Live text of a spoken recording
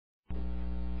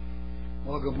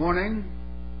Well, good morning.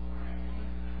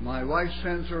 My wife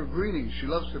sends her greetings. She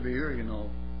loves to be here, you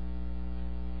know.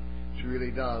 She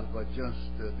really does, but just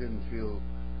didn't feel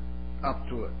up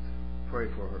to it. Pray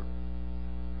for her.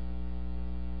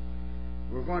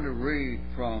 We're going to read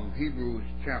from Hebrews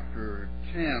chapter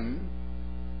 10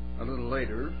 a little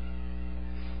later.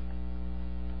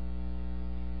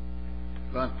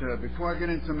 But before I get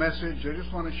into the message, I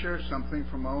just want to share something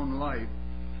from my own life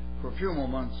for a few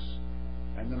moments,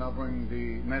 and then I'll bring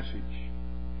the message.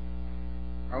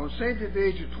 I was saved at the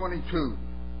age of 22,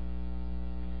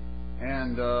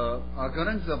 and I got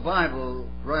into the Bible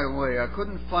right away. I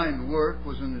couldn't find work,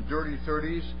 was in the dirty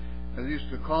 30s, as they used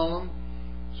to call them.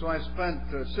 So I spent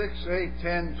 6, 8,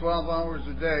 10, 12 hours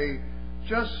a day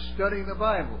just studying the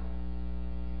Bible.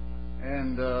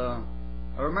 And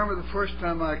I remember the first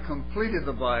time I completed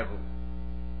the Bible.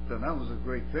 Then that was a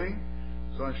great thing.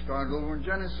 So I started over in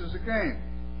Genesis again.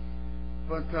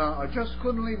 But I just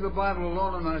couldn't leave the Bible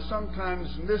alone, and I sometimes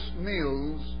missed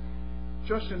meals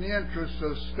just in the interest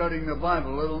of studying the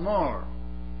Bible a little more.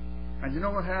 And you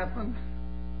know what happened?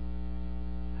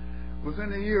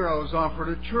 Within a year I was offered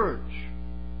a church.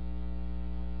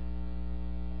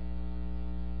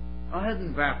 I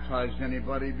hadn't baptized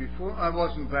anybody before. I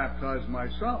wasn't baptized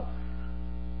myself.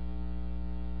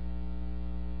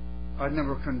 I'd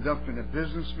never conducted a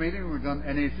business meeting or done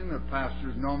anything that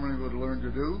pastors normally would learn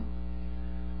to do.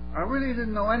 I really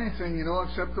didn't know anything, you know,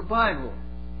 except the Bible.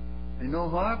 And you know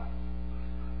what?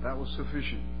 That was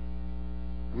sufficient.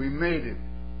 We made it.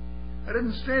 I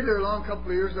didn't stay there a long couple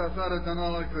of years. I thought I'd done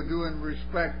all I could do in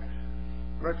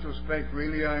retrospect,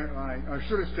 really. I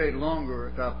should have stayed longer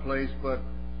at that place, but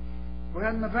we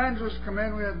had an evangelist come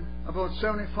in. We had about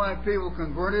 75 people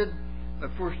converted the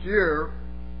first year,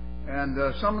 and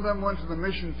some of them went to the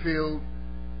mission field,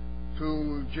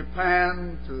 to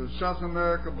Japan, to South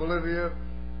America, Bolivia,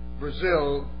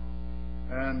 Brazil,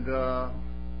 and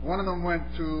one of them went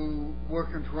to work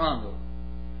in Toronto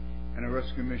in a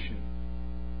rescue mission.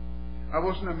 I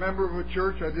wasn't a member of a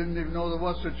church. I didn't even know there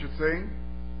was such a thing.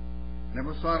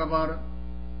 Never thought about it.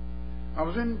 I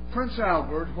was in Prince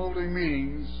Albert holding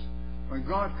meetings when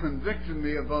God convicted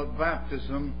me about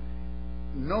baptism.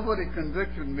 Nobody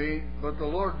convicted me, but the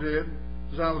Lord did,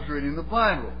 as I was reading the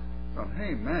Bible. I thought,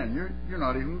 hey man, you're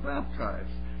not even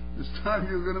baptized. It's time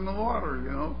you get in the water,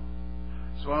 you know.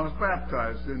 So I was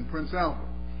baptized in Prince Albert,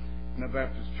 in a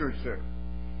Baptist church there.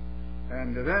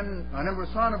 And then I never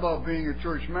thought about being a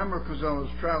church member because I was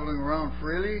traveling around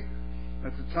freely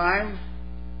at the time.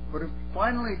 But it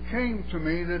finally came to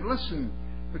me that, listen,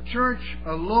 the church,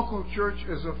 a local church,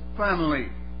 is a family.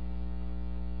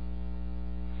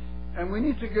 And we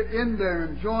need to get in there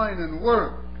and join and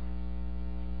work.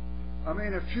 I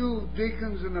mean, a few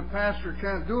deacons and a pastor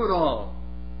can't do it all.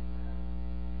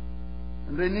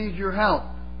 And they need your help.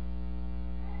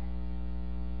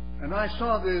 And I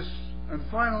saw this, and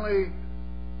finally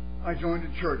I joined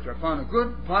a church. I found a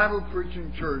good Bible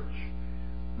preaching church,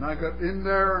 and I got in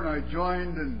there and I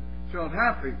joined and felt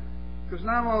happy, because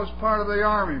now I was part of the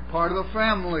army, part of the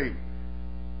family,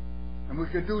 and we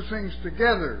could do things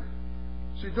together.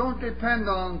 See, don't depend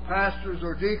on pastors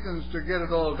or deacons to get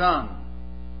it all done.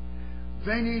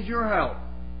 They need your help.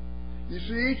 You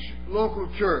see, each local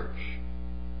church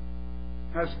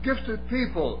has gifted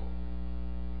people,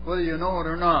 whether you know it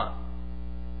or not.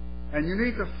 And you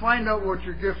need to find out what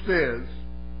your gift is.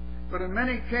 But in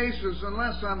many cases,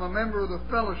 unless I'm a member of the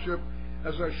fellowship,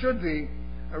 as I should be,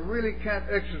 I really can't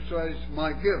exercise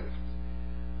my gift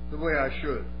the way I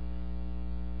should.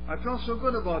 I felt so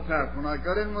good about that when I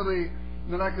got in with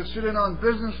that I could sit in on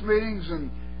business meetings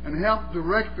and help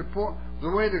direct the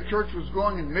way the church was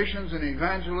going in missions and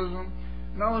evangelism.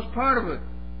 And I was part of it.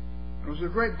 It was a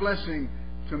great blessing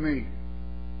to me.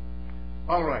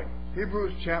 All right,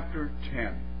 Hebrews chapter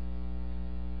 10.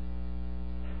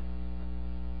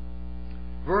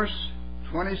 Verse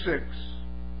 26.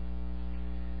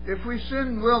 If we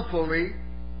sin willfully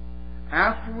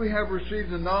after we have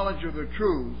received the knowledge of the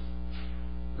truth,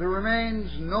 there remains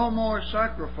no more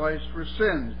sacrifice for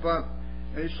sins, but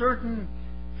a certain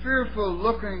fearful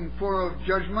looking for of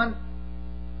judgment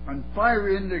and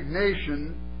fiery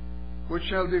indignation which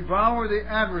shall devour the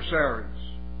adversaries.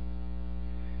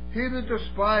 He that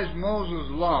despised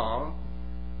Moses' law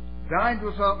died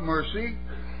without mercy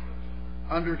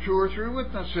under 2 or 3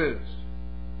 witnesses.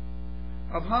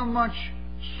 Of how much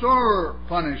sorer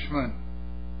punishment,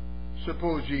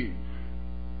 suppose ye?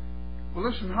 Well,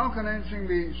 listen, how can anything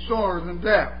be sorer than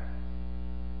death?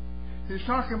 He's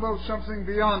talking about something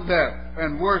beyond death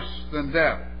and worse than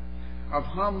death. Of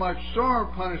how much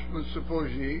sorer punishment,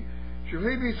 suppose ye, shall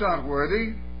he be thought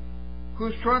worthy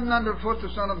who's trodden underfoot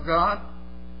the Son of God,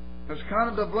 has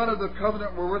counted the blood of the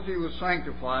covenant wherewith he was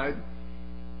sanctified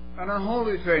an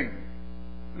unholy thing,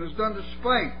 and has done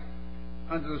despite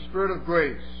unto the Spirit of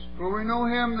grace. For we know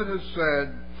him that has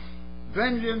said,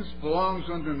 Vengeance belongs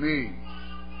unto me.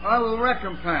 I will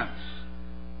recompense,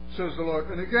 says the Lord.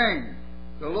 And again,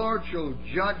 the Lord shall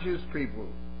judge his people.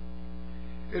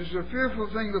 It is a fearful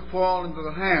thing to fall into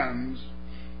the hands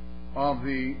of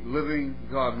the living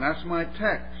God. And that's my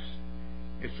text.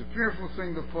 It's a fearful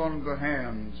thing to fall into the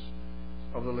hands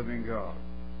of the living God.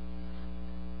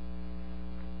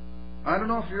 I don't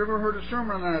know if you ever heard a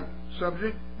sermon on that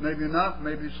subject. Maybe not,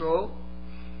 maybe so.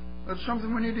 That's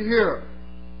something we need to hear.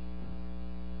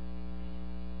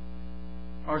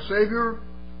 Our Savior,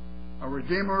 our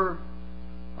Redeemer,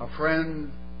 our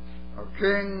friend, our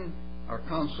King, our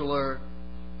Counselor,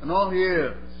 and all He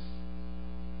is.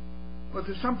 But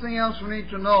there's something else we need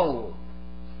to know.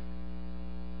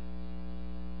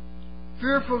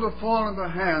 Fearful to fall into the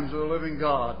hands of the living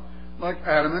God, like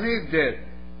Adam and Eve did.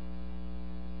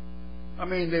 I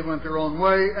mean, they went their own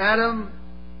way. Adam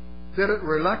did it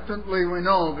reluctantly, we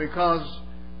know, because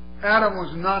Adam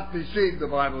was not deceived, the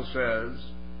Bible says.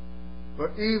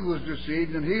 But Eve was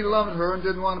deceived, and he loved her and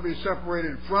didn't want to be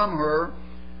separated from her.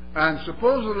 And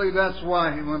supposedly that's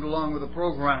why he went along with the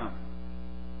program.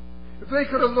 If they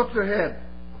could have looked ahead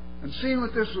and seen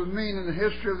what this would mean in the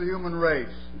history of the human race,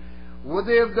 would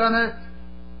they have done it?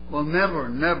 Well, never,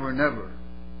 never, never.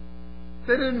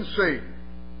 They didn't see.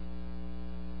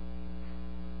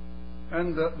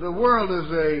 And the world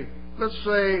is a, let's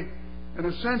say, in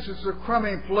a sense, it's a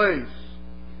crummy place.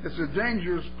 It's a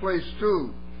dangerous place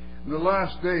too. In the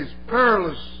last days,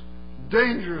 perilous,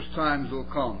 dangerous times will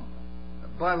come. The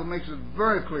Bible makes it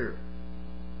very clear.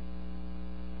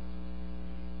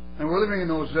 And we're living in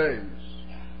those days.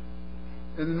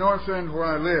 In the North End where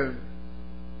I live,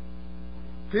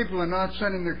 people are not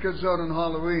sending their kids out on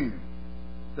Halloween.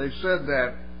 They've said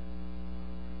that.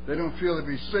 They don't feel to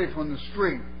be safe on the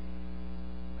street.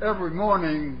 Every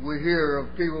morning we hear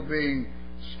of people being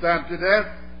stabbed to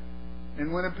death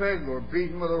in Winnipeg, or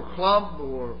beaten with a club,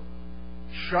 or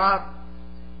shot.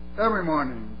 Every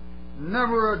morning.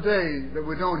 Never a day that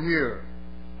we don't hear.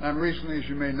 And recently, as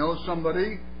you may know,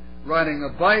 somebody riding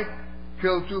a bike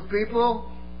killed 2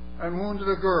 people and wounded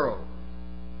a girl.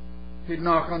 He'd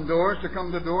knock on doors to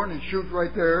come to the door, and he'd shoot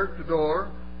right there at the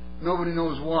door. Nobody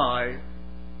knows why.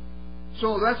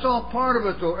 So that's all part of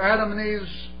it, though. Adam and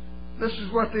Eve's, this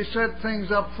is what they set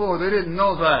things up for. They didn't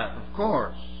know that, of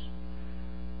course.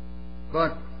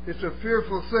 But it's a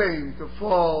fearful thing to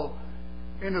fall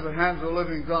into the hands of the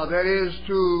living God. That is,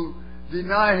 to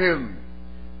deny Him,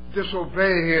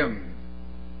 disobey Him.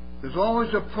 There's always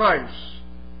a price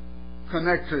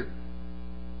connected.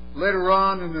 Later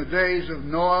on in the days of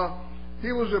Noah,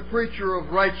 he was a preacher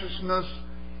of righteousness,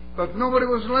 but nobody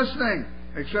was listening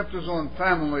except his own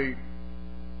family.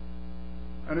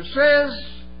 And it says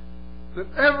that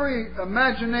every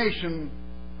imagination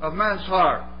of man's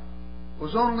heart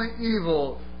was only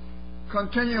evil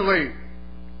continually.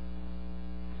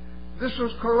 This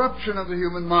was corruption of the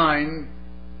human mind.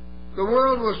 The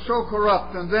world was so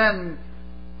corrupt, and then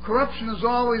corruption is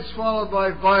always followed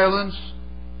by violence.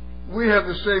 We have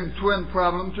the same twin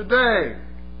problem today.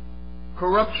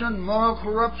 Corruption, moral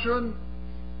corruption,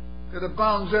 it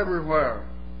abounds everywhere.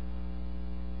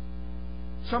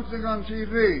 Something on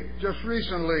TV just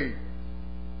recently,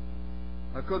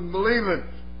 I couldn't believe it.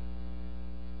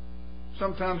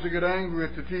 Sometimes I get angry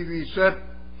at the TV set.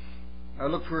 I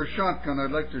look for a shotgun.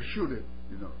 I'd like to shoot it,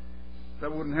 you know.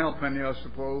 That wouldn't help any, I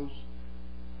suppose.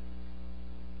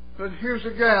 But here's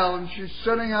a gal, and she's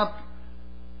setting up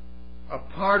a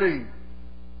party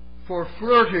for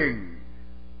flirting.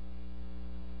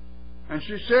 And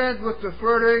she said with the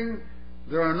flirting,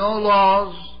 there are no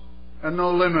laws and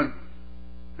no limit.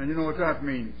 And you know what that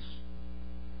means.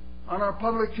 On our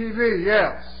public TV,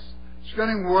 yes. It's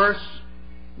getting worse,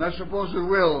 and I suppose it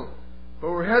will.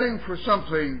 But we're heading for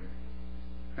something,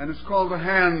 and it's called the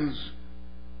hands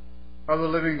of the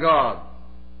living God.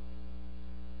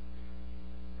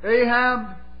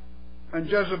 Ahab and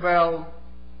Jezebel.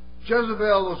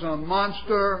 Jezebel was a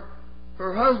monster.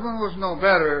 Her husband was no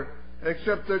better,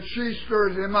 except that she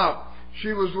stirred him up.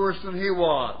 She was worse than he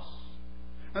was.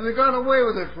 And they got away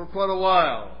with it for quite a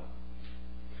while.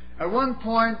 At one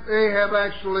point, Ahab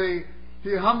actually,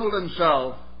 he humbled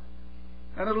himself,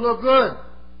 and it looked good.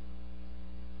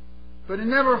 But he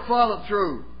never followed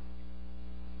through.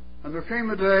 And there came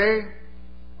a day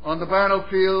on the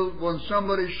battlefield when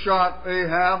somebody shot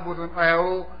Ahab with an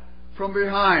arrow from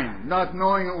behind, not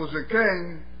knowing it was a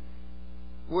king.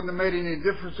 Wouldn't have made any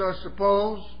difference, I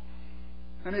suppose.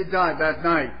 and he died that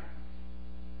night.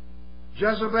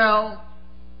 Jezebel,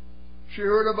 she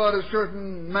heard about a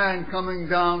certain man coming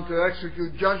down to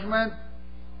execute judgment.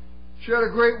 She had a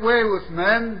great way with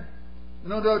men.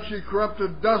 No doubt she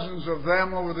corrupted dozens of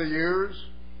them over the years.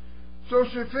 So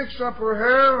she fixed up her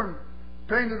hair and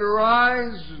painted her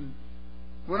eyes and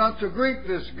went out to greet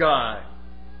this guy.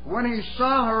 When he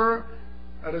saw her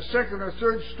at a second or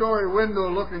third story window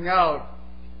looking out,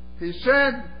 he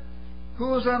said,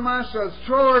 "Who is on my side?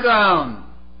 Throw her down."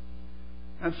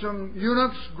 And some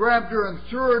eunuchs grabbed her and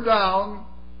threw her down.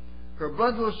 Her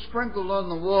blood was sprinkled on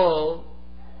the wall,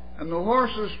 and the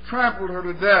horses trampled her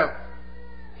to death.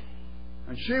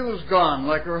 And she was gone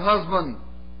like her husband.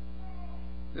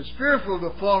 It's fearful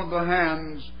to fall into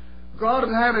hands. God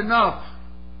had had enough.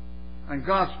 And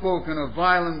God spoke in a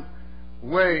violent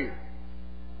way.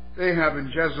 Ahab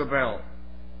and Jezebel.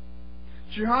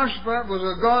 Jehoshaphat was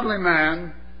a godly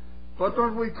man, but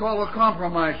what we call a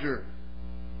compromiser.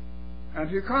 And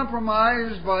he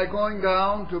compromised by going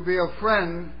down to be a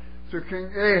friend to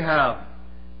King Ahab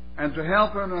and to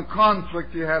help him in a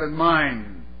conflict he had in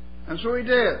mind. And so he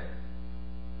did.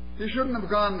 He shouldn't have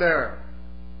gone there.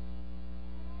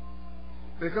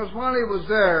 Because while he was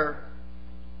there,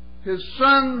 his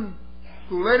son,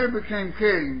 who later became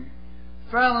king,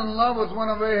 fell in love with one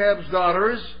of Ahab's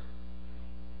daughters.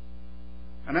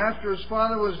 And after his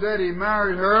father was dead, he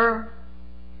married her.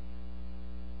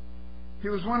 He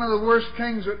was one of the worst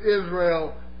kings that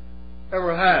Israel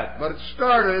ever had. But it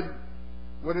started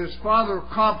with his father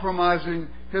compromising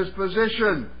his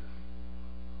position.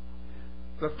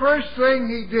 The first thing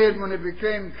he did when he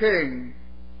became king,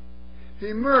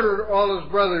 he murdered all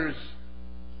his brothers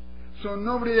so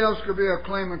nobody else could be a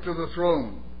claimant to the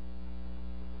throne.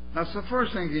 That's the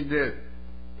first thing he did.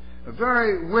 A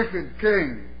very wicked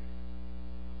king.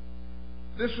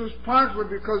 This was partly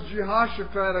because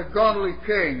Jehoshaphat, a godly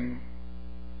king,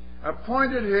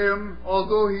 appointed him,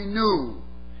 although he knew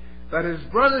that his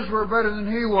brothers were better than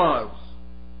he was.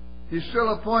 He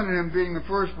still appointed him, being the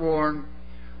firstborn,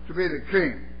 to be the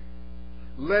king.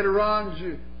 Later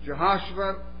on,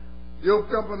 Jehoshaphat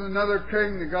yoked up with another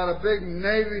king. They got a big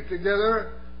navy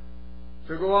together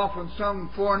to go off on some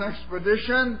foreign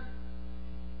expedition.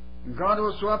 And God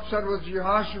was so upset with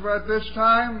Jehoshaphat this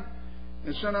time,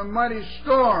 he sent a mighty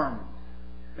storm.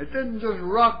 It didn't just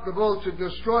rock the boats, it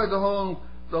destroyed the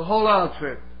whole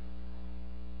outfit.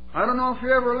 I don't know if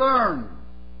you ever learned,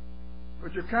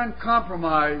 but you can't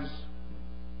compromise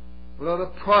without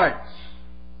a price,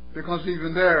 because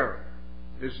even there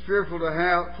it's fearful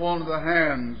to fall into the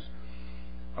hands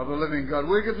of the living God.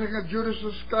 We can think of Judas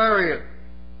Iscariot.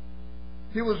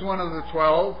 He was one of the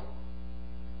 12,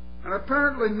 and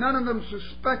apparently none of them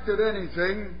suspected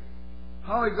anything.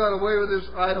 How he got away with this,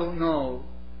 I don't know.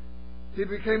 He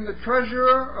became the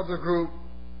treasurer of the group,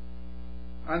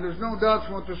 and there's no doubt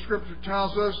from what the Scripture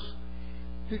tells us,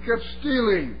 he kept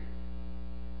stealing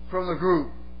from the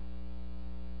group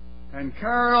and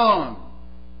carried on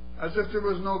as if there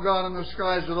was no God in the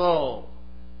skies at all.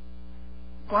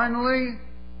 Finally,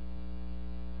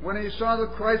 when he saw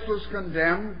that Christ was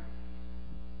condemned,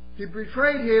 he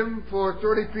betrayed him for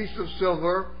 30 pieces of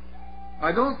silver.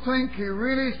 I don't think he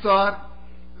really thought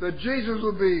that Jesus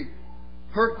would be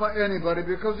hurt by anybody,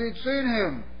 because he'd seen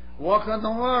him walk on the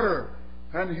water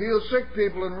and heal sick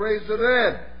people and raise the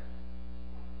dead.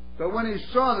 But when he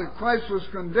saw that Christ was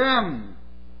condemned,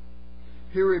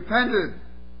 he repented.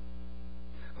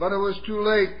 But it was too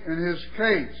late in his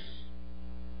case.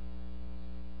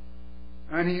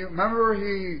 And he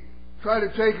tried to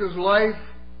take his life.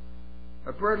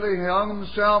 Apparently he hung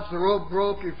himself, the rope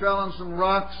broke, he fell on some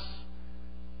rocks.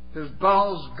 His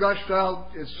bowels gushed out,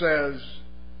 it says.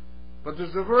 But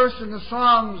there's a verse in the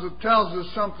Psalms that tells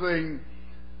us something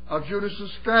of Judas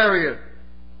Iscariot.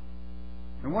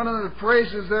 And one of the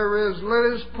phrases there is,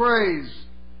 let his praise,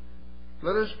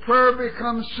 let his prayer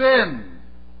become sin.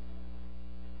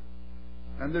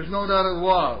 And there's no doubt it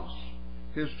was.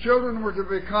 His children were to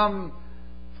become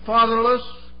fatherless,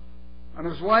 and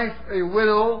his wife a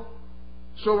widow,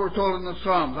 so we're told in the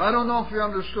Psalms. I don't know if you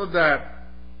understood that,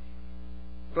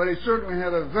 but he certainly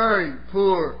had a very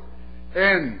poor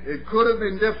end. It could have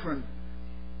been different.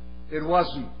 It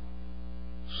wasn't.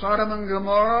 Sodom and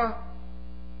Gomorrah,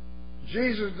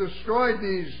 Jesus destroyed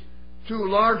these two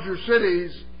larger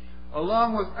cities,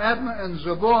 along with Admah and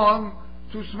Zeboim,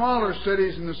 two smaller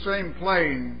cities in the same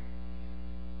plain.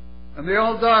 And they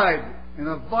all died in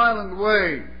a violent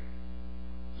way.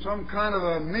 Some kind of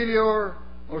a meteor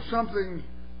or something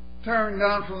tearing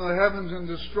down from the heavens and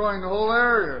destroying the whole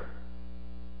area.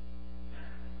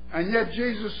 And yet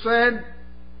Jesus said,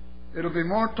 it'll be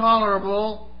more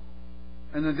tolerable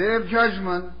in the day of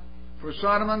judgment for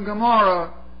Sodom and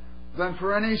Gomorrah than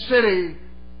for any city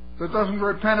that doesn't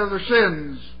repent of their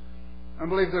sins and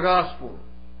believe the gospel.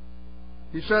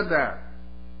 He said that.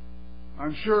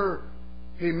 I'm sure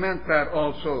he meant that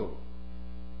also.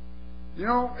 You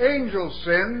know, angels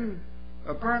sinned.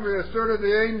 Apparently a third of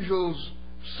the angels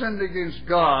sinned against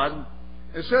God.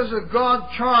 It says that God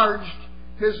charged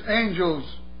His angels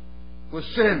with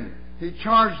sin. He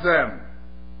charged them.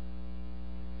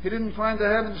 He didn't find the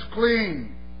heavens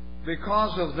clean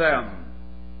because of them.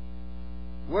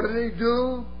 What did He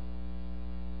do?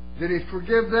 Did He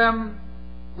forgive them?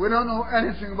 We don't know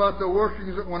anything about the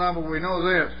workings that went on, but we know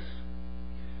this: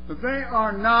 that they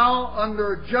are now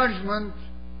under judgment,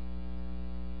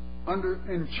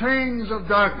 in chains of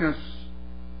darkness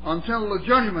until the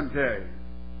judgment day.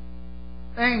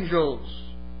 Angels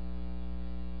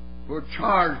were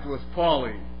charged with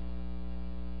folly.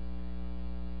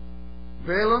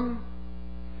 Balaam,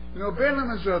 you know,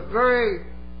 Balaam is a very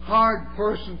hard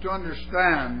person to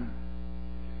understand.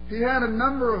 He had a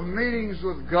number of meetings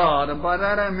with God, and by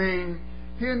that I mean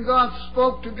he and God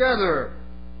spoke together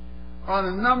on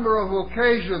a number of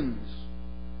occasions.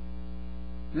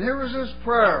 And here was his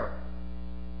prayer.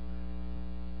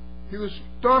 He was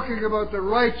talking about the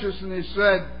righteous, and he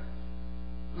said,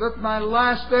 "Let my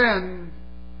last end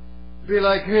be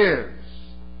like his."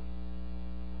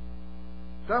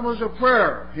 That was a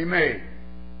prayer he made.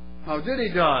 How did he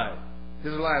die?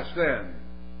 His last end.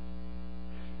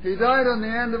 He died on the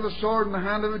end of a sword in the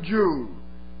hand of a Jew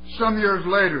some years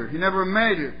later. He never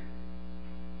made it.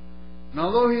 And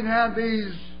although he'd had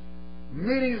these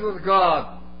meetings with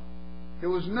God, he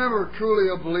was never truly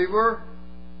a believer,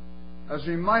 as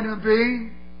he might have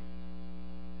been.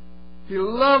 He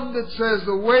loved, it says,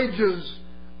 the wages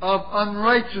of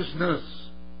unrighteousness.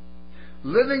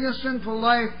 Living a sinful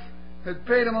life had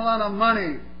paid him a lot of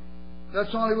money.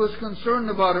 That's all he was concerned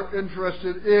about or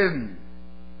interested in.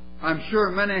 I'm sure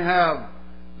many have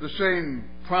the same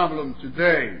problem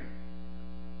today.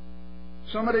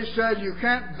 Somebody said you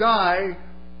can't die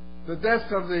the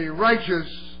death of the righteous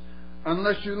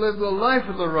unless you live the life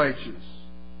of the righteous.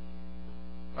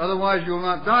 Otherwise you'll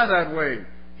not die that way.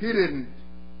 He didn't.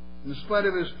 In spite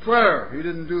of his prayer, he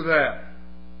didn't do that.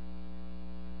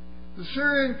 The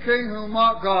Syrian king who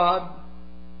mocked God,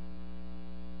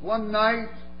 one night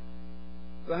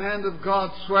the hand of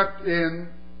God swept in,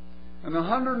 and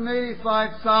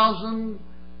 185,000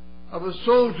 of his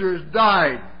soldiers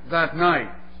died that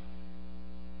night.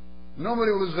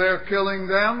 Nobody was there killing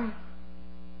them.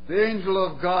 The angel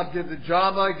of God did the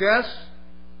job, I guess.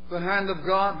 The hand of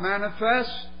God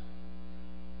manifests.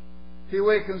 He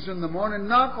wakens in the morning.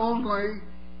 Not only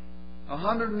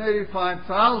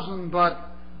 185,000, but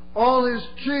all his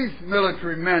chief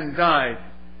military men died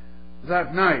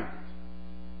that night.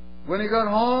 When he got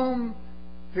home,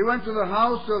 he went to the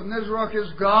house of Nisroch,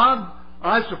 his god,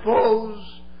 I suppose,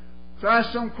 to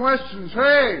ask some questions.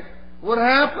 Hey, what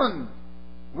happened?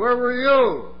 Where were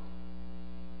you?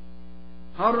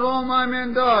 How did all my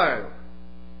men die?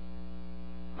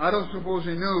 I don't suppose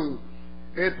he knew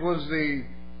it was the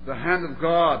hand of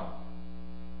God.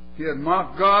 He had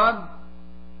mocked God.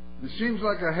 It seems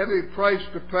like a heavy price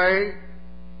to pay.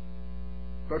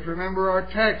 But remember our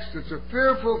text. It's a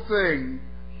fearful thing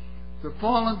to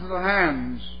fall into the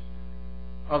hands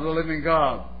of the living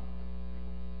God.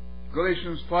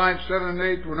 Galatians 5, 7, and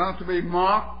 8, we're not to be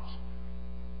mocked.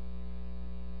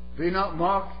 Be not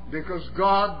mocked, because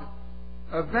God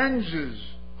avenges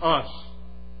us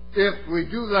if we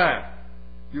do that.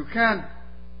 You can't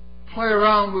play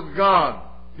around with God.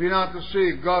 Be not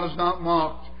deceived. God is not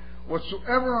mocked.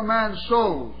 Whatsoever a man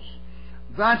sows,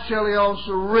 that shall he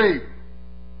also reap.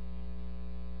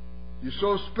 You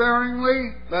sow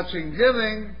sparingly, that's in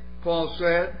giving, Paul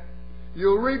said,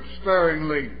 you'll reap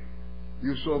sparingly.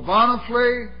 You sow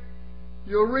bountifully,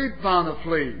 you'll reap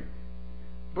bountifully.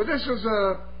 But this is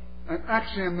an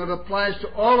axiom that applies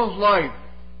to all of life.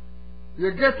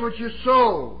 You get what you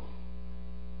sow.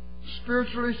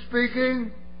 Spiritually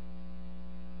speaking,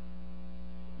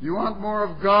 you want more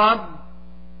of God,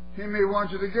 He may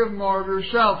want you to give more of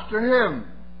yourself to Him.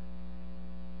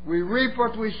 We reap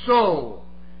what we sow,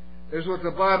 is what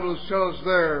the Bible tells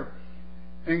there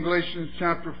in Galatians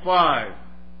chapter 5.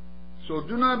 So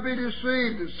do not be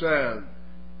deceived, it says.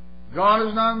 God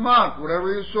is not mocked.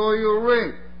 Whatever you sow, you'll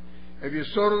reap. If you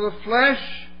sow to the flesh,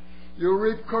 you'll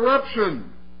reap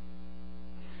corruption.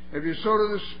 If you sow to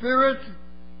the Spirit,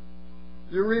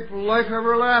 you reap life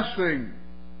everlasting.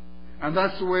 And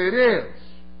that's the way it is.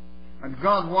 And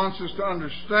God wants us to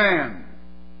understand.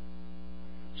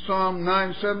 Psalm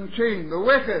 9:17, the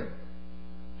wicked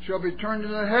shall be turned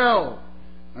into hell,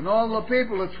 And all the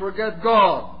people that forget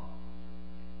God.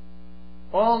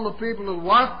 All the people that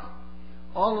what?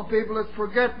 All the people that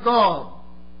forget God.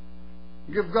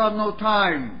 Give God no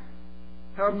time.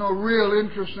 Have no real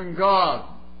interest in God.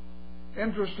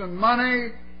 Interest in money,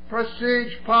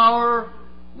 prestige, power,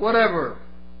 whatever.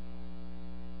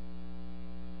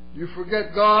 You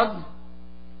forget God,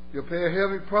 you'll pay a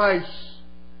heavy price.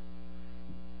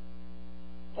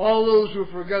 All those who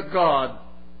forget God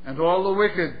and all the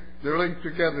wicked, they're linked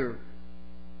together.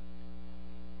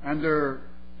 And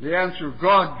the answer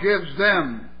God gives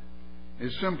them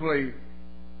is simply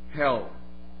hell.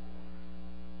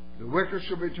 The wicked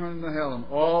shall be turned into hell, and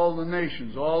all the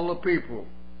nations, all the people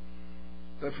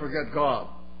that forget God.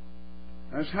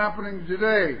 And it's happening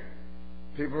today.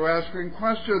 People are asking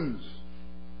questions.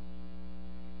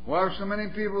 Why are so many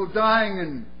people dying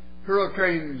in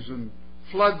hurricanes and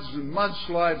floods and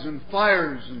mudslides and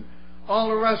fires and all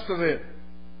the rest of it?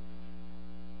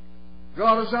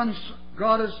 God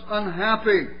is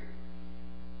unhappy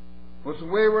with the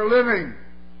way we're living,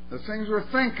 the things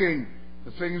we're thinking,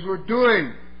 the things we're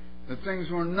doing, the things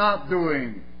we're not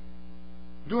doing.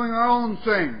 Doing our own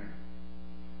thing.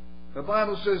 The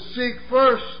Bible says, seek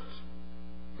first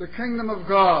the kingdom of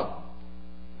God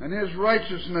and His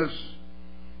righteousness,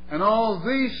 and all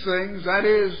these things, that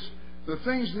is, the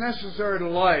things necessary to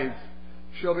life,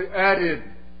 shall be added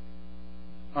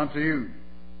unto you.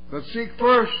 But seek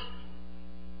first,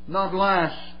 not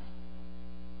last,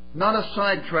 not a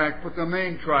sidetrack, but the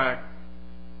main track,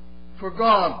 for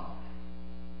God.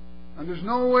 And there's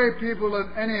no way, people,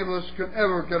 that any of us can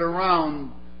ever get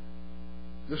around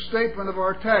the statement of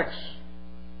our text.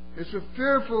 It's a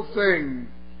fearful thing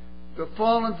to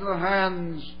fall into the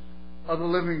hands of the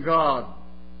living God.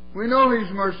 We know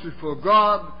He's merciful.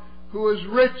 God, who is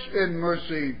rich in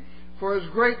mercy, for His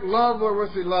great love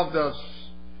wherewith He loved us,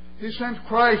 He sent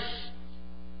Christ.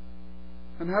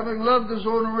 And having loved His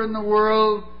own who were in the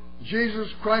world, Jesus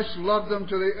Christ loved them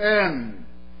to the end,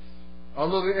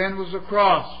 although the end was the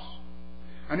cross.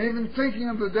 And even thinking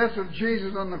of the death of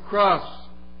Jesus on the cross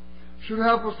should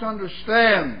help us to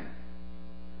understand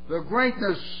the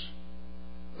greatness,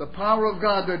 the power of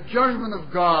God, the judgment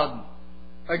of God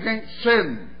against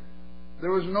sin. There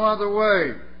was no other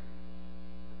way.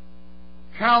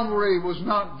 Calvary was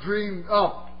not dreamed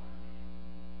up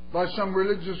by some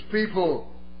religious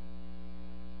people.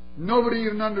 Nobody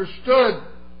even understood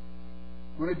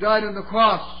when He died on the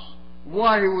cross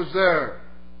why He was there.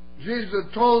 Jesus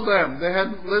had told them. They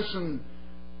hadn't listened.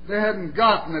 They hadn't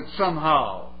gotten it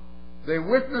somehow. They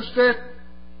witnessed it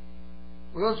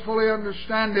without fully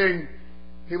understanding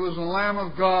He was the Lamb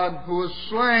of God who was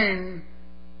slain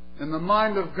in the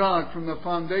mind of God from the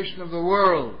foundation of the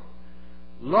world.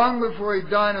 Long before He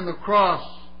died on the cross,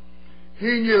 He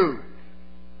knew,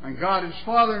 and God His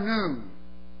Father knew,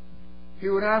 He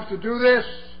would have to do this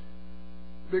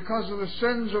because of the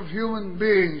sins of human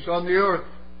beings on the earth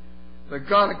that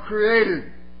God had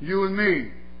created, you and me,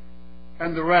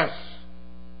 and the rest.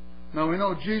 Now we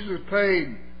know Jesus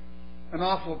paid an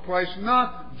awful price,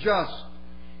 not just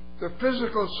the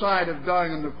physical side of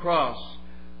dying on the cross,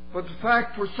 but the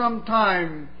fact for some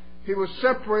time He was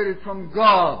separated from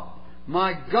God.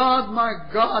 My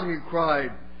God, He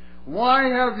cried, why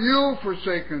have you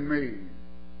forsaken me?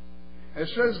 It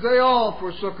says they all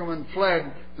forsook Him and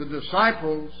fled. The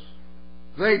disciples,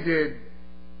 they did.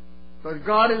 But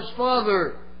God His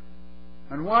Father.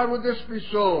 And why would this be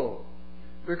so?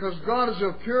 Because God is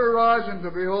of pure eyes and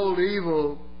to behold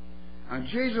evil. And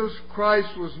Jesus Christ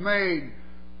was made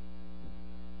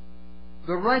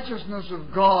the righteousness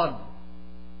of God,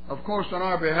 of course, on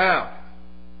our behalf.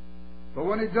 But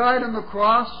when He died on the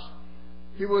cross,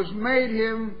 He was made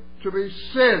Him to be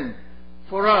sin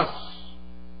for us,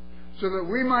 so that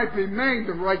we might be made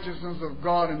the righteousness of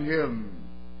God in Him.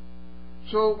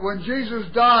 So when Jesus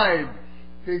died,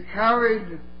 He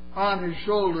carried on His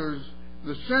shoulders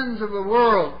the sins of the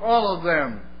world, all of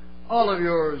them, all of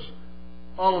yours,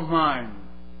 all of mine.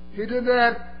 He did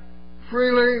that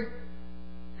freely.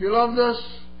 He loved us.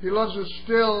 He loves us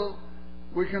still.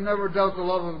 We can never doubt the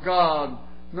love of God,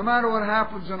 no matter what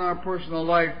happens in our personal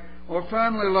life, or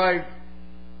family life,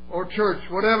 or church,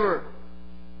 whatever.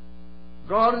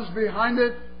 God is behind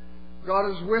it. God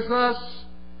is with us.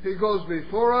 He goes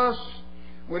before us.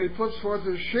 When He puts forth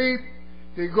His sheep,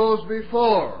 He goes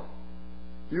before.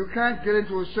 You can't get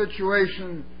into a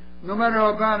situation, no matter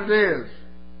how bad it is,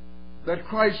 that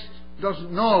Christ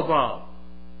doesn't know about.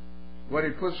 When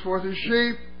He puts forth His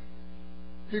sheep,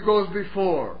 He goes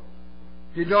before.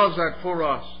 He does that for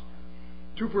us,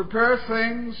 to prepare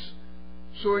things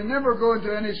so we never go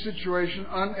into any situation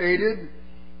unaided,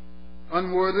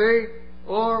 unworthy,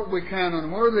 or we can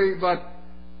unworthy, but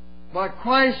by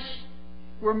Christ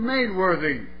we're made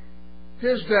worthy.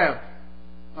 His death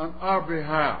on our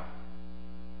behalf.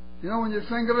 You know, when you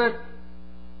think of it,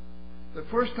 the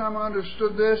first time I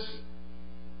understood this,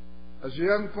 as a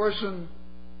young person,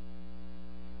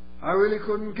 I really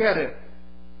couldn't get it.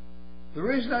 The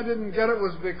reason I didn't get it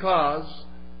was because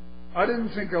I didn't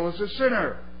think I was a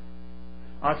sinner.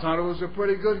 I thought I was a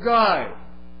pretty good guy.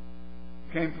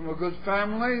 Came from a good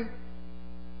family.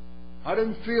 I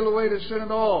didn't feel the way to sin at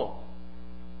all.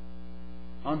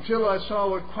 Until I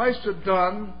saw what Christ had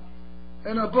done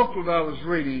in a booklet I was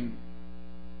reading.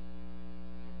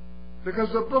 Because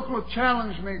the booklet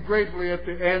challenged me greatly at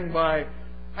the end by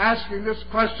asking this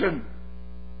question.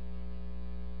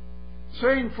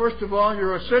 Saying, first of all,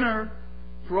 you're a sinner,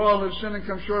 for all have sinned and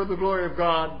come short of the glory of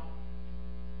God.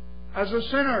 As a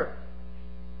sinner,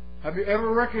 have you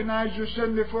ever recognized your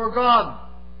sin before God?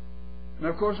 And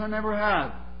of course I never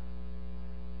had.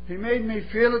 He made me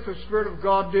feel it, the Spirit of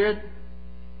God did.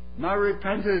 And I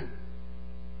repented.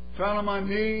 Fell on my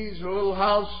knees in a little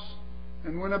house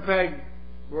in Winnipeg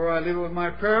where I live with my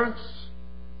parents,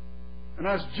 and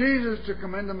asked Jesus to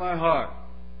come into my heart.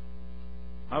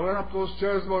 I went up those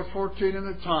stairs about 14 at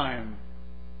a time.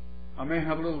 I may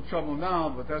have a little trouble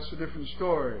now, but that's a different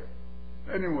story.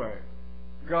 Anyway,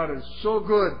 God is so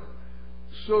good,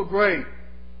 so great,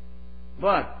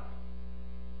 but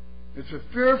it's a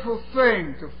fearful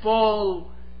thing to fall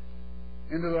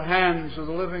into the hands of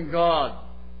the living God.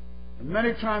 And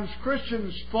many times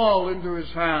Christians fall into His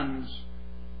hands.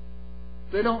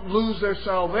 They don't lose their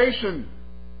salvation,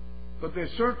 but they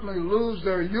certainly lose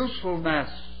their usefulness.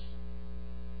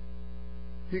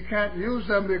 He can't use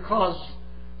them because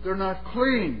they're not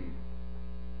clean.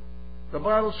 The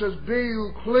Bible says, "Be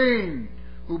you clean,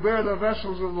 who bear the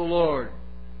vessels of the Lord."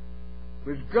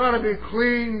 We've got to be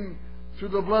clean through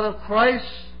the blood of Christ.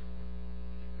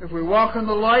 If we walk in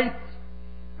the light,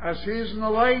 as He is in the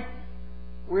light,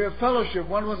 we have fellowship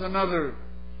one with another.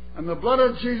 And the blood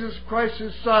of Jesus Christ,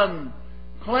 His Son,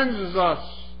 cleanses us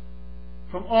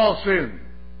from all sin.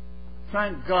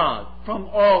 Thank God, from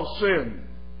all sin.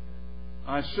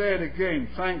 I say it again,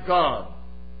 thank God.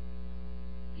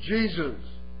 Jesus,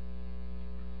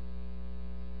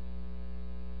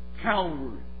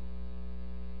 Calvary,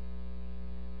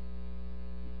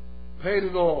 paid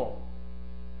it all.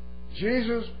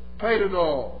 Jesus paid it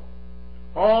all.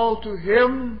 All to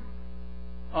Him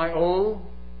I owe.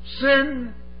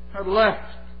 Sin had left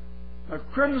a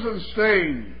crimson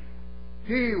stain.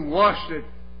 He washed it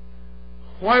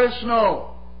white as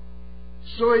snow.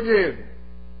 So He did.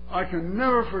 I can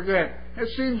never forget. It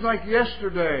seems like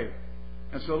yesterday.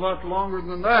 It's a lot longer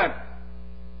than that.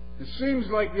 It seems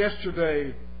like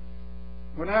yesterday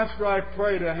when after I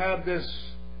prayed I had this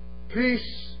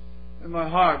peace in my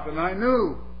heart and I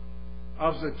knew I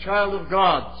was a child of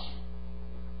God's.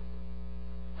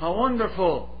 How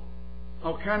wonderful.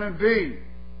 How can it be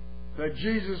that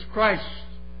Jesus Christ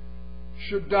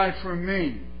should die for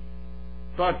me?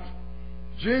 But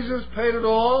Jesus paid it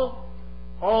all.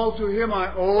 All to Him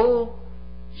I owe.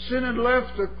 Sin had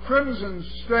left a crimson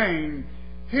stain.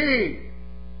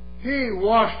 He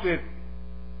washed it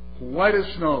white as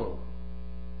snow.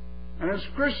 And as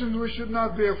Christians we should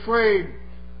not be afraid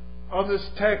of this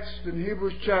text in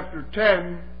Hebrews chapter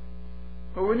 10,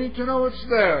 but we need to know it's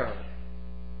there.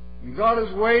 And God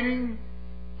is waiting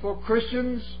for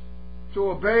Christians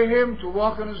to obey Him, to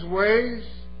walk in His ways,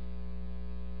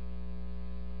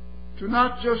 to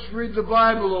not just read the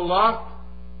Bible a lot,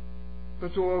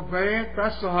 but to obey it.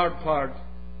 That's the hard part.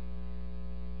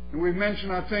 And we've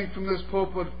mentioned, I think, from this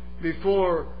pulpit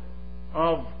before,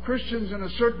 of Christians in a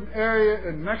certain area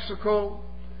in Mexico.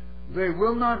 They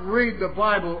will not read the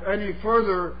Bible any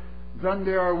further than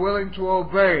they are willing to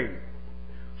obey.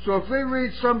 So if they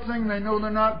read something, they know they're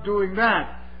not doing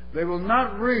that. They will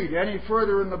not read any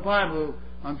further in the Bible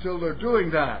until they're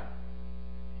doing that.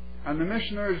 And the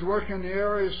missionaries working in the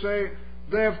area say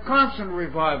they have constant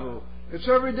revival. It's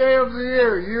every day of the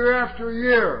year, year after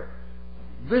year.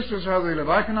 This is how they live.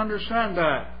 I can understand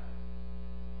that.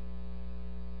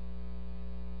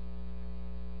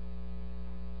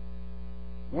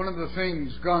 One of the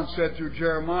things God said through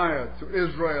Jeremiah to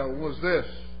Israel was this.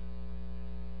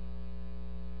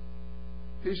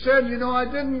 He said, you know, I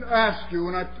didn't ask you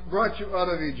when I brought you out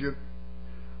of Egypt,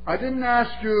 I didn't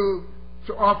ask you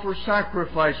to offer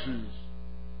sacrifices.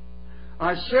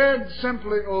 I said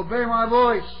simply, obey my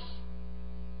voice.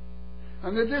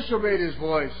 And they disobeyed His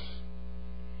voice.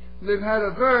 They've had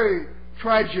a very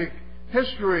tragic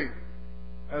history,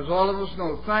 as all of us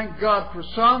know. Thank God for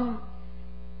some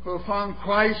who have found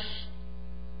Christ,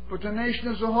 but the nation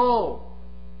as a whole.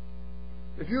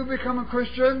 If you become a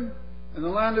Christian in the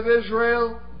land of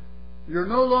Israel, you're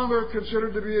no longer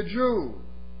considered to be a Jew.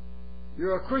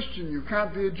 You're a Christian. You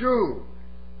can't be a Jew.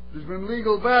 There's been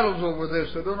legal battles over this.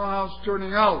 I don't know how it's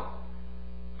turning out.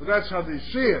 But that's how they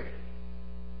see it.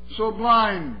 So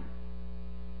blind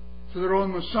to their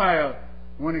own Messiah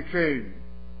when He came.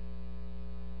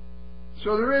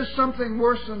 So there is something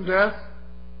worse than death.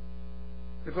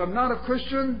 If I'm not a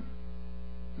Christian,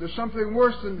 there's something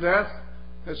worse than death.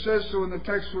 It says so in the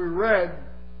text we read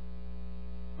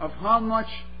of how much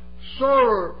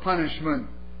sorer punishment.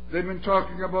 They've been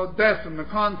talking about death in the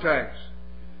context.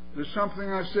 There's something,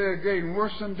 I say again,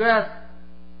 worse than death.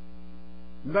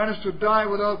 And that is to die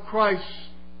without Christ.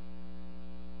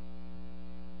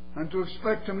 And to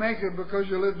expect to make it because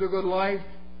you lived a good life.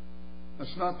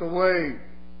 That's not the way.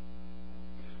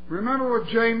 Remember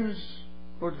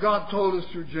what God told us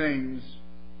through James.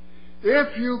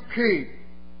 If you keep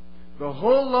the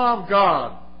whole law of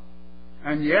God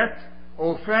and yet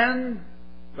offend,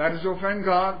 that is offend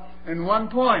God, in one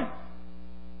point,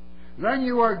 then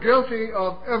you are guilty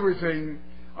of everything,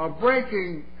 of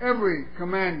breaking every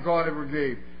command God ever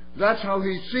gave. That's how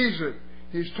He sees it.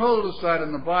 He's told us that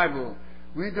in the Bible.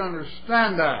 We need to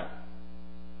understand that.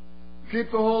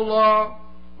 Keep the whole law,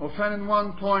 offend in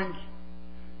one point.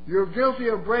 You're guilty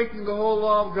of breaking the whole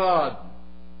law of God.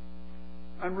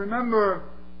 And remember,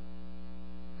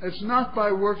 it's not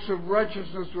by works of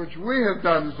righteousness which we have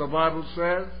done, as the Bible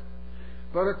says,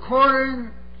 but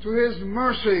according to His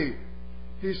mercy,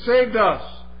 He saved us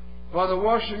by the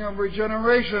washing of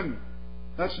regeneration.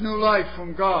 That's new life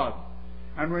from God.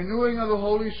 And renewing of the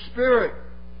Holy Spirit,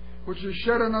 which is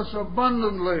shed on us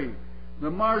abundantly.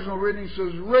 The marginal reading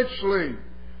says richly,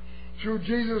 through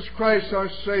Jesus Christ our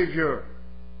Savior.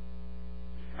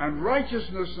 And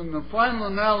righteousness in the final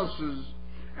analysis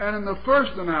and in the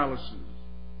first analysis,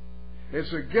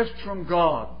 it's a gift from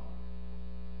God.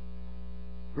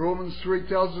 Romans 3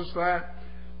 tells us that.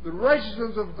 The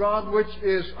righteousness of God which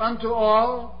is unto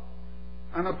all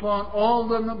and upon all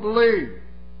them that believe.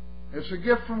 It's a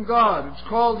gift from God. It's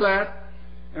called that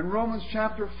in Romans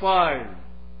chapter 5.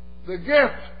 The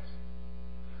gift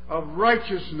of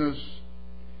righteousness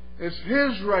is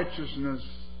His righteousness.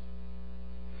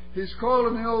 He's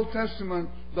called in the Old Testament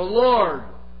the Lord,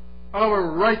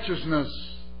 our righteousness.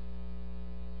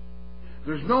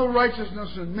 There's no righteousness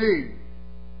in me.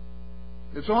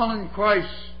 It's all in Christ.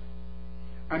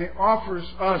 And He offers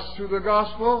us through the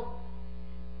gospel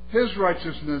His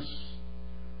righteousness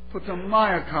put to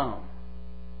my account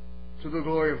to the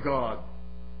glory of God.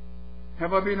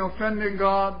 Have I been offending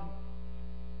God?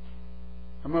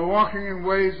 Am I walking in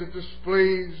ways that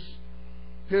displease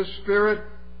His Spirit?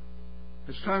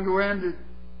 It's time to end it.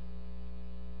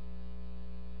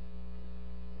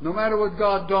 No matter what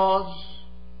God does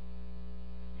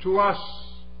to us,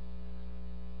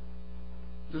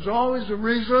 there's always a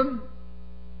reason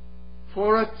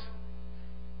for it.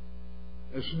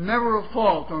 It's never a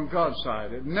fault on God's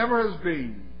side. It never has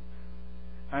been.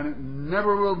 And it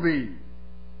never will be.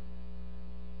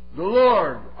 The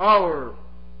Lord, our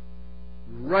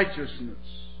righteousness.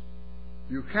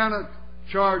 You cannot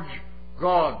charge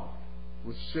God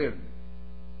with sin.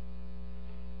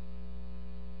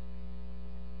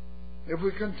 If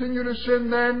we continue to sin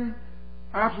then,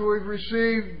 after we've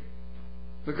received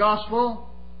the gospel,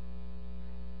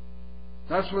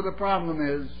 that's where the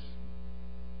problem is.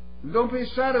 Don't be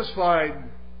satisfied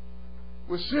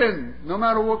with sin, no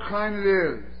matter what kind it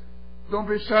is. Don't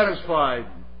be satisfied.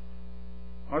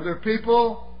 Are there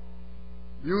people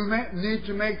you need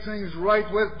to make things right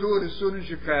with? Do it as soon as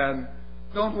you can.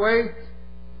 Don't wait.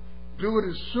 Do it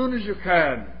as soon as you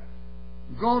can.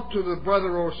 Go to the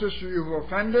brother or sister you've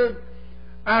offended.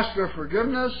 Ask their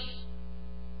forgiveness.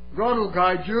 God will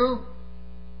guide you.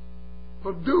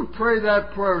 But do pray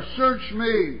that prayer. Search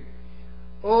me,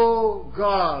 O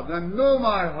God, and know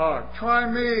my heart. Try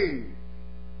me,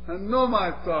 and know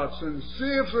my thoughts, and see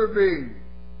if there be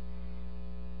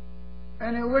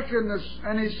any wickedness,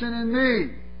 any sin in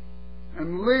me,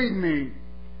 and lead me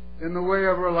in the way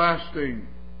everlasting.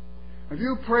 If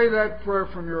you pray that prayer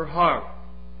from your heart,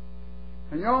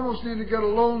 and you almost need to get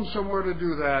alone somewhere to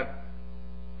do that,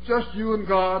 just you and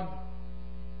God,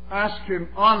 ask Him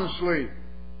honestly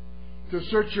to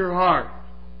search your heart.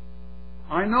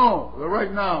 I know that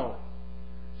right now,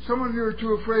 some of you are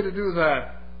too afraid to do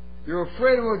that. You're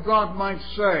afraid of what God might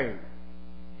say.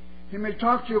 He may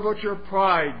talk to you about your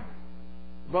pride,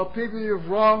 about people you've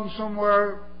wronged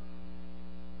somewhere,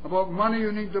 about money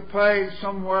you need to pay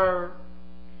somewhere,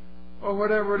 or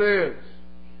whatever it is.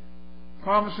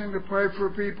 Promising to pray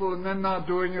for people and then not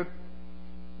doing it.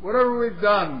 Whatever we've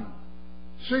done,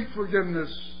 seek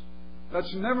forgiveness.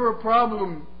 That's never a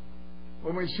problem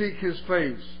when we seek His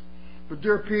face. But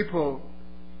dear people,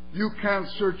 you can't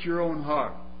search your own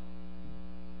heart.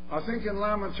 I think in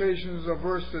Lamentations a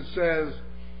verse that says,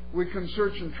 we can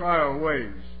search and try our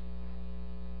ways.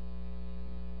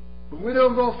 But we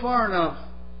don't go far enough.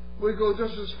 We go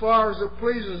just as far as it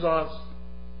pleases us.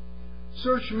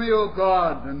 Search me, O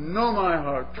God, and know my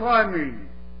heart. Try me,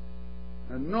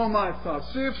 and know my thoughts.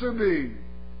 See if there be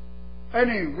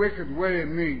any wicked way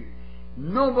in me.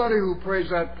 Nobody who prays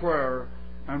that prayer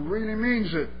and really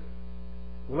means it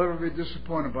will ever be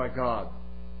disappointed by God.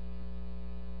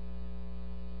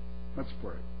 Let's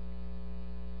pray.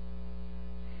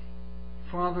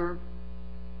 Father,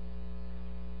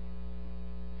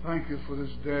 thank you for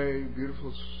this day,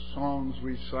 beautiful songs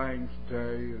we sang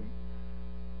today, and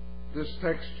this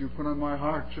text you put on my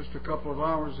heart just a couple of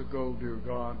hours ago, dear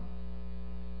God.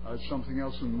 I had something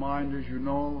else in mind, as you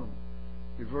know, and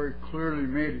you very clearly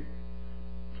made it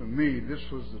to me. This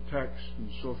was the text, and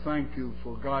so thank you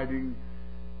for guiding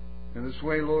in this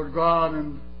way, Lord God,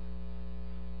 and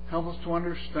help us to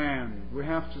understand. We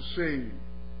have to see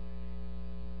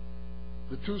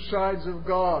the two sides of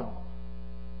God.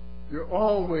 You're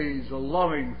always a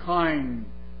loving, kind,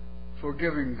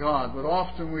 forgiving God, but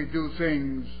often we do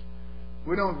things,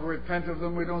 we don't repent of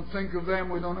them, we don't think of them,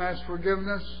 we don't ask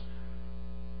forgiveness.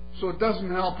 So it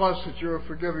doesn't help us that you're a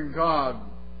forgiving God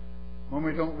when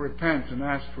we don't repent and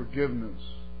ask forgiveness.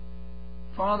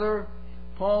 Father,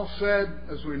 Paul said,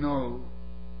 as we know,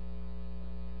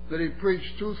 that he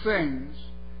preached two things.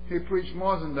 He preached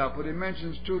more than that, but he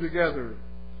mentions two together.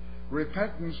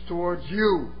 Repentance towards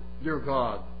you, dear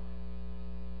God.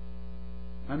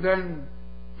 And then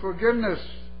forgiveness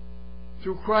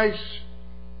through Christ.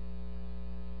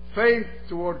 Faith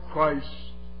toward Christ.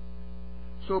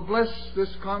 So bless this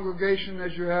congregation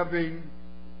as you have been.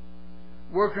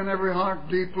 Work in every heart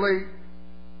deeply.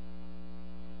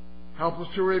 Help us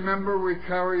to remember we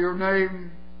carry your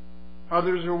name.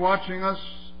 Others are watching us.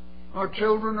 Our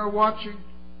children are watching.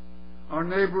 Our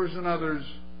neighbors and others.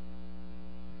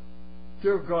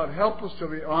 Dear God, help us to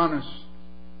be honest.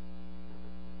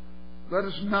 Let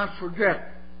us not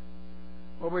forget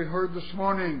what we heard this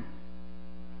morning.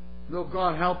 Though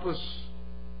God, help us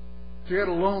to get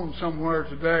alone somewhere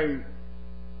today,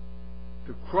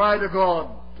 to cry to God,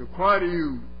 to cry to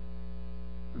you.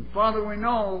 And Father, we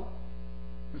know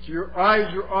that your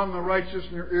eyes are on the righteous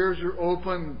and your ears are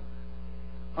open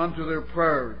unto their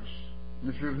prayers.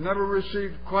 And if you've never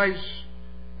received Christ,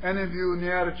 any of you in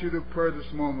the attitude of prayer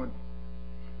this moment,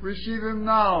 receive Him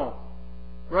now.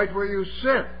 Right where you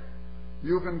sit,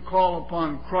 you can call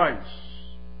upon Christ.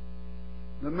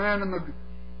 The man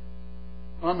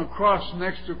on the cross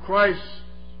next to Christ,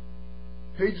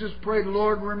 he just prayed,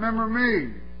 Lord, remember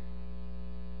me.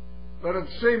 But in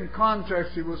the same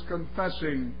context, he was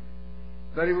confessing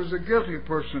that he was a guilty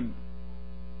person.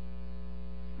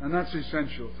 And that's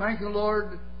essential. Thank you,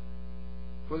 Lord,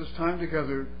 for this time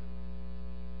together.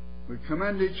 We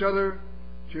commend each other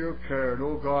to your care. And,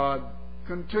 oh God,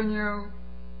 continue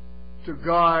to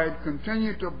guide,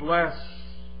 continue to bless,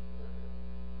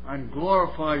 and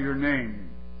glorify your name.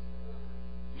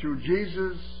 Through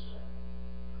Jesus,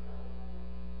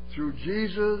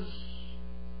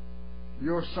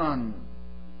 your Son.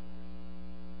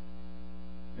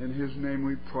 In His name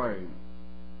we pray.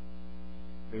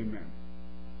 Amen.